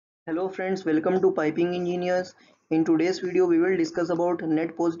Hello friends, welcome to Piping Engineers. In today's video, we will discuss about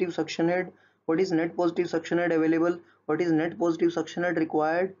net positive suction head. What is net positive suction head available? What is net positive suction head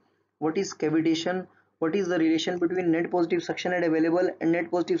required? What is cavitation? What is the relation between net positive suction head available and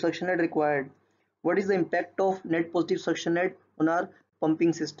net positive suction head required? What is the impact of net positive suction head on our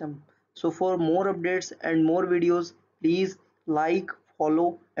pumping system? So for more updates and more videos, please like,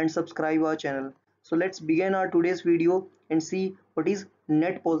 follow and subscribe our channel. So let's begin our today's video and see what is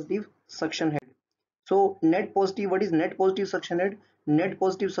net positive suction head. So what is net positive suction head? Net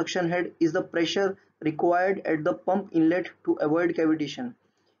positive suction head is the pressure required at the pump inlet to avoid cavitation.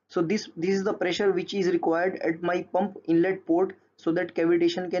 So this is the pressure which is required at my pump inlet port so that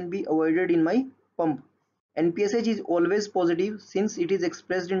cavitation can be avoided in my pump. NPSH is always positive since it is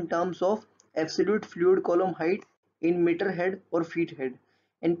expressed in terms of absolute fluid column height in meter head or feet head.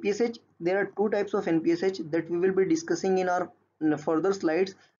 NPSH, there are two types of NPSH that we will be discussing in our further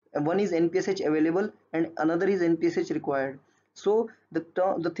slides. One is NPSH available and another is NPSH required. So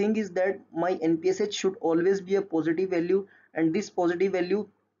the thing is that my NPSH should always be a positive value, and this positive value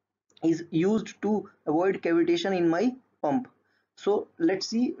is used to avoid cavitation in my pump. So let's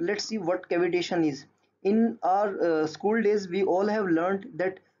see what cavitation is. In our school days, we all have learned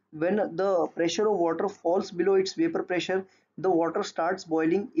that when the pressure of water falls below its vapor pressure, the water starts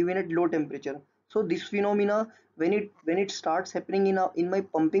boiling even at low temperature. So this phenomena, when it starts happening in my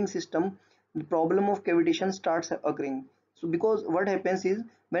pumping system, the problem of cavitation starts occurring. So because what happens is,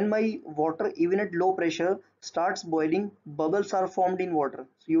 when my water even at low pressure starts boiling, bubbles are formed in water.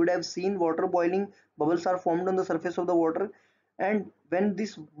 So you would have seen water boiling, bubbles are formed on the surface of the water. And when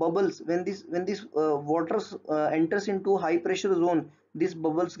these bubbles when this water enters into high pressure zone, these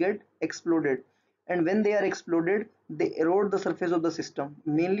bubbles get exploded, and when they are exploded, they erode the surface of the system.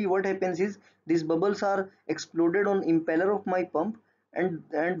 Mainly what happens is, these bubbles are exploded on impeller of my pump, and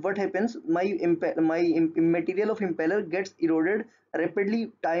what happens, my material of impeller gets eroded rapidly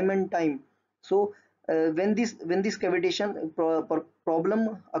time and time. So when this cavitation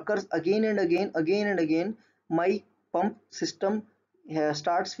problem occurs again and again, my pump system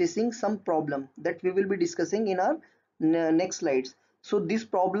starts facing some problem that we will be discussing in our next slides. So this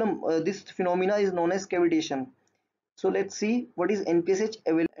phenomena is known as cavitation. So let's see what is NPSH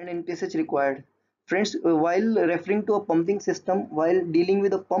available and NPSH required. Friends, while referring to a pumping system, while dealing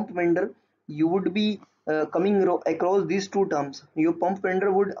with a pump vendor, you would be coming across these two terms. Your pump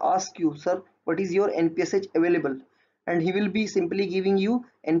vendor would ask you, sir, what is your NPSH available? And he will be simply giving you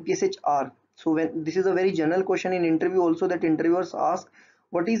NPSH-R. So when this is a very general question in interview also, that interviewers ask,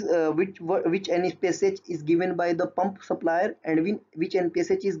 what is which NPSH is given by the pump supplier and which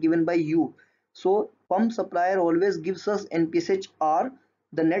NPSH is given by you. So pump supplier always gives us NPSH-R,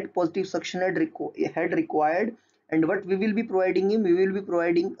 the net positive suction head required, and what we will be providing him, we will be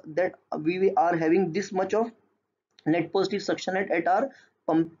providing that we are having this much of net positive suction head at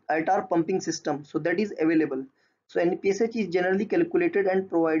our pumping system, so that is available. So NPSH is generally calculated and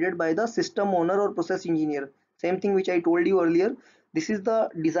provided by the system owner or process engineer. Same thing which I told you earlier. This is the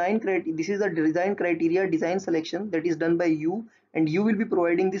design criteria, design selection that is done by you, and you will be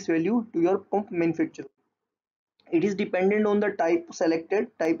providing this value to your pump manufacturer. It is dependent on the type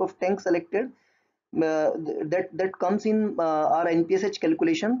of tank selected, that comes in our NPSH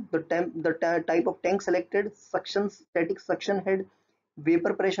calculation. The type of tank selected, static suction head,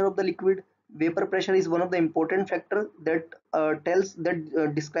 vapor pressure of the liquid. Vapor pressure is one of the important factor that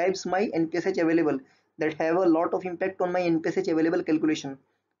describes my NPSH available, that have a lot of impact on my NPSH available calculation.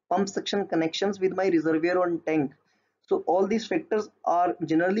 Pump suction connections with my reservoir on tank. So all these factors are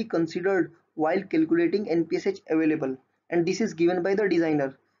generally considered while calculating NPSH available, and this is given by the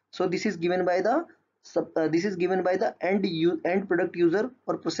designer. So this is given by the end product user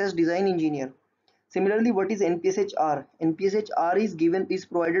or process design engineer. Similarly, what is NPSH-R? NPSH-R is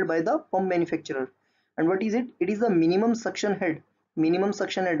provided by the pump manufacturer. And what is it? It is the minimum suction head. Minimum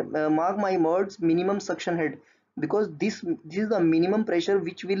suction head. Mark my words, minimum suction head, because this is the minimum pressure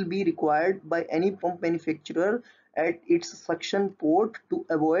which will be required by any pump manufacturer at its suction port to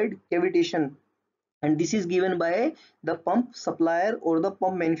avoid cavitation, and this is given by the pump supplier or the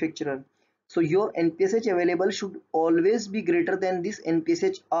pump manufacturer. So your NPSH available should always be greater than this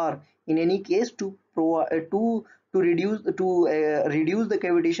NPSH-R in any case, to reduce the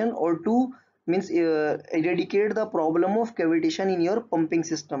cavitation, or to eradicate the problem of cavitation in your pumping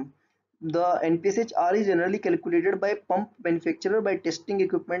system. The NPSH-R is generally calculated by pump manufacturer by testing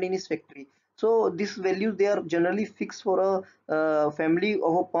equipment in his factory. So these values, they are generally fixed for a family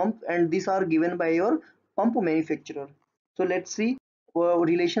of a pump, and these are given by your pump manufacturer. So let's see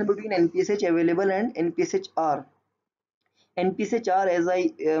relation between NPSH available and NPSH-R. NPSHR, as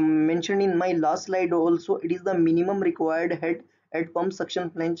I mentioned in my last slide also, it is the minimum required head at pump suction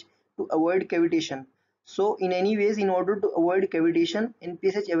flange to avoid cavitation. So in any ways, in order to avoid cavitation,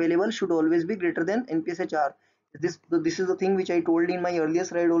 NPSH available should always be greater than NPSHR. This is the thing which I told in my earlier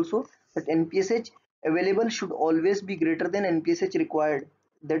slide also, that NPSH available should always be greater than NPSH required.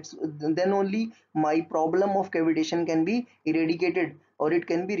 That's then only my problem of cavitation can be eradicated, or it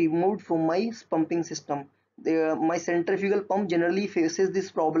can be removed from my pumping system. My centrifugal pump generally faces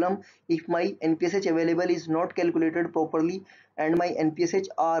this problem if my NPSH available is not calculated properly and my NPSH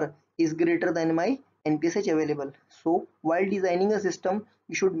R is greater than my NPSH available. So while designing a system,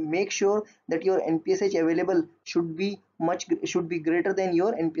 you should make sure that your NPSH available should be greater than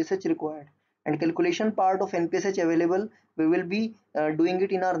your NPSH required. And calculation part of NPSH available, we will be doing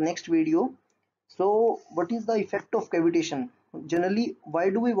it in our next video. So what is the effect of cavitation? Generally,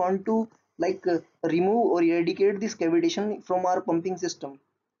 why do we want to remove or eradicate this cavitation from our pumping system?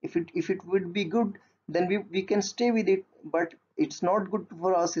 If it would be good, then we can stay with it, but it's not good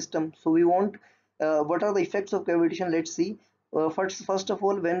for our system. So we want, what are the effects of cavitation? Let's see. First of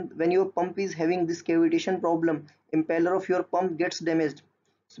all, when your pump is having this cavitation problem, impeller of your pump gets damaged.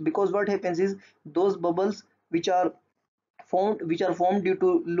 So because what happens is, those bubbles which are formed due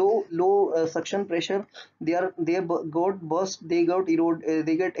to low suction pressure, got burst, they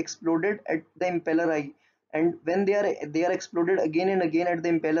get exploded at the impeller eye. And when they are exploded again and again at the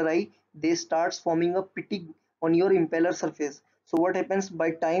impeller eye, they starts forming a pitting on your impeller surface. So what happens,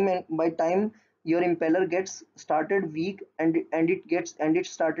 by time your impeller gets started weak, and it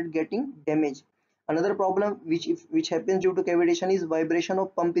started getting damaged. Another problem which happens due to cavitation is vibration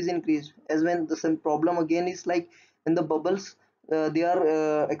of pump is increased. As when the same problem again is like, when the bubbles they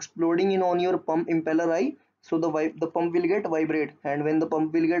are exploding in on your pump impeller eye, so the pump will get vibrate, and when the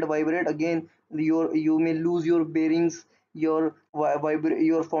pump will get vibrate again, you may lose your bearings, your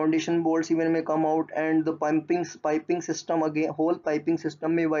foundation bolts even may come out, and the piping system, again whole piping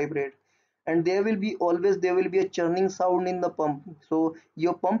system may vibrate. And there will be a churning sound in the pump, so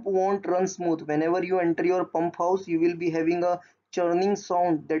your pump won't run smooth. Whenever you enter your pump house, you will be having a churning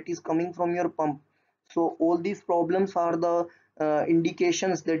sound that is coming from your pump. So all these problems are the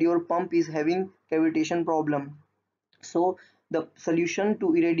indications that your pump is having cavitation problem. So the solution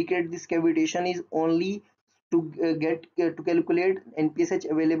to eradicate this cavitation is only to get to calculate NPSH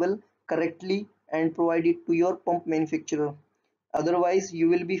available correctly and provide it to your pump manufacturer. Otherwise you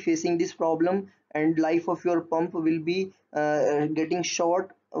will be facing this problem, and life of your pump will be getting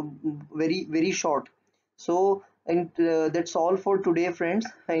short, very very short. So, and that's all for today, friends.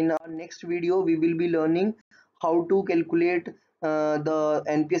 In our next video we will be learning how to calculate the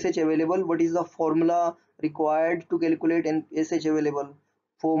NPSH available, what is the formula required to calculate NPSH available.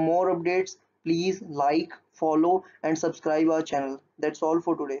 For more updates, please like, follow and subscribe our channel. That's all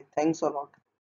for today. Thanks a lot.